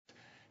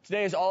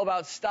Today is all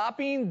about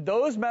stopping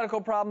those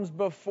medical problems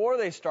before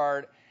they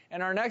start.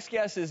 And our next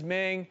guest is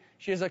Ming.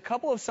 She has a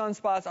couple of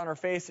sunspots on her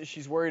face that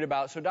she's worried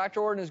about. So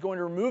Dr. Orton is going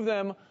to remove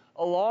them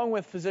along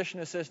with physician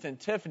assistant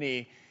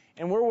Tiffany.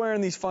 And we're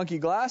wearing these funky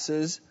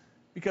glasses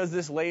because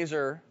this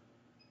laser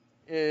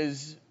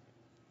is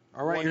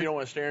one you don't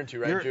want to stare into,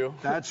 right, Drew?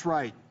 That's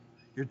right.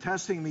 You're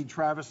testing me,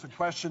 Travis. The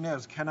question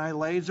is, can I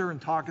laser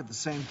and talk at the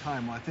same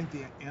time? Well, I think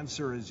the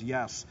answer is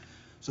yes.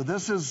 So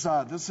this is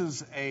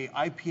a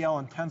IPL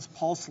intense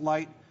pulse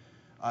light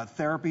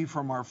therapy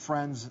from our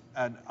friends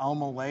at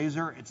Alma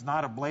Laser. It's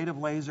not ablative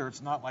laser.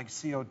 It's not like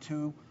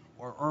CO2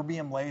 or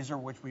erbium laser,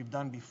 which we've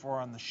done before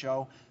on the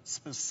show.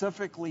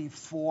 Specifically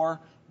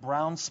for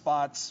brown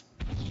spots,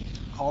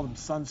 call them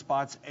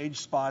sunspots, age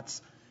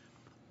spots.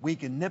 We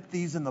can nip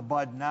these in the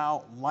bud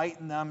now,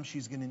 lighten them.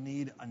 She's going to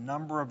need a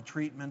number of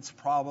treatments,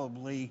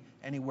 probably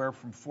anywhere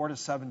from 4 to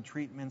 7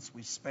 treatments.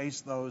 We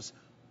space those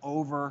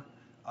over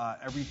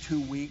every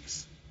 2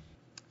 weeks.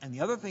 And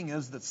the other thing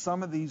is that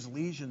some of these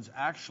lesions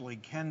actually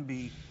can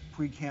be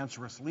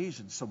precancerous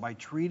lesions. So by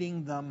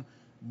treating them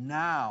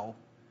now,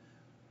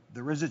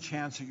 there is a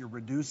chance that you're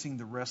reducing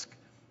the risk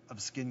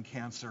of skin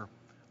cancer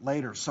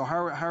later. So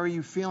how are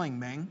you feeling,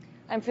 Ming?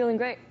 I'm feeling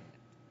great.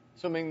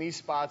 So Ming, these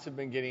spots have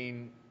been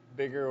getting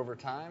bigger over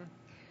time?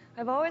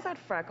 I've always had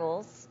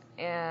freckles,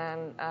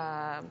 and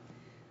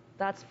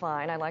that's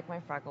fine. I like my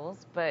freckles.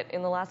 But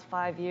in the last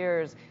 5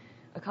 years,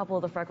 a couple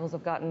of the freckles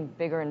have gotten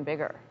bigger and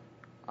bigger,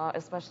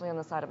 especially on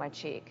the side of my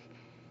cheek.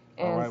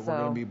 And all right, we're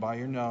going to be by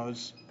your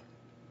nose.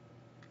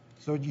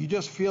 So you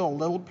just feel a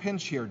little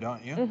pinch here,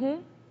 don't you?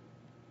 Mm-hmm.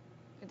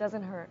 It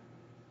doesn't hurt.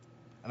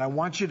 And I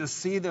want you to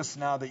see this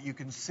now, that you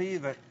can see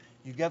that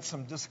you get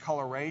some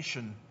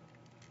discoloration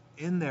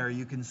in there.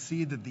 You can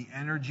see that the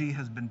energy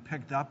has been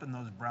picked up in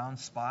those brown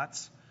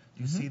spots.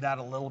 You see that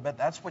a little bit?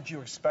 That's what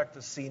you expect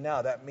to see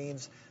now. That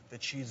means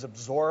that she's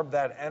absorbed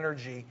that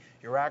energy.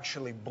 You're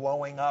actually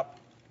blowing up,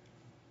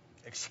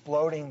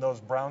 exploding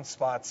those brown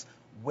spots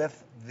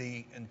with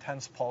the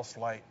intense pulse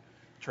light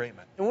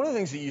treatment. And one of the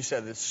things that you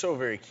said that's so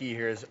very key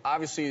here is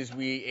obviously as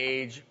we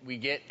age, we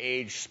get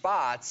age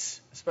spots,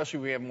 especially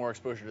if we have more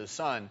exposure to the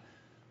sun.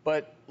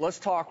 But let's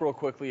talk real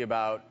quickly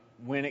about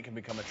when it can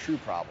become a true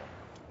problem.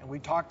 And we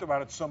talked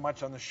about it so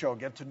much on the show.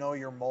 Get to know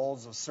your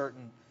moles, of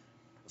certain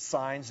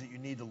signs that you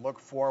need to look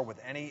for with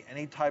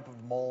any type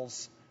of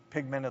moles,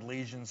 pigmented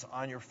lesions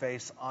on your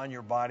face, on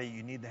your body.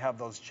 You need to have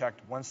those checked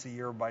once a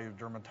year by your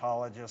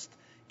dermatologist.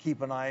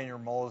 Keep an eye on your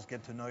moles,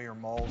 get to know your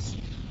moles.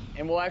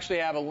 And we'll actually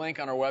have a link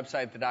on our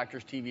website,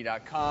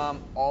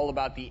 thedoctorstv.com, all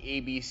about the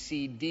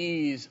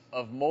ABCDs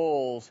of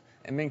moles.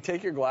 And Ming,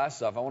 take your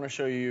glasses off. I want to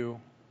show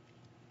you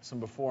some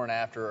before and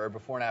after, or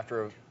before and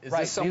after. Is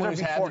this someone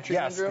who's had the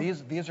treatment, Drew?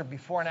 Yes, these are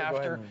before and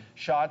after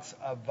shots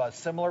of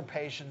similar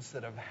patients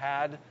that have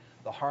had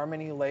the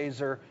Harmony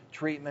laser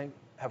treatment,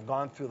 have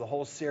gone through the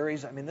whole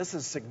series. I mean, this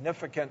is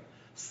significant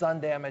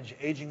sun damage,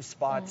 aging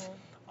spots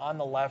on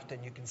the left,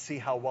 and you can see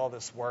how well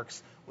this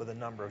works with a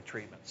number of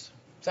treatments.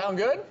 Sound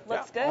good?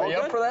 Looks good. Are you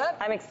up for that?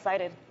 I'm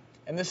excited.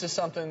 And this is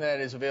something that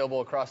is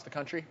available across the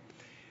country?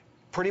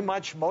 Pretty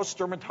much most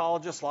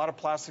dermatologists, a lot of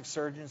plastic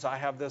surgeons. I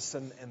have this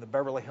in the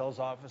Beverly Hills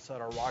office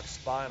at our Rock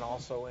Spa, and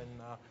also in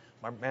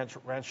my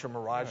Rancho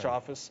Mirage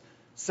office.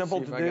 Simple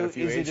to do,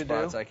 easy to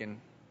do. I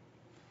can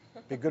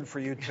be good for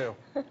you too.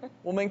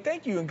 Well, Ming,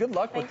 thank you and good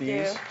luck with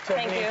these.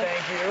 Thank you. Tiffany,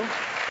 thank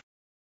you.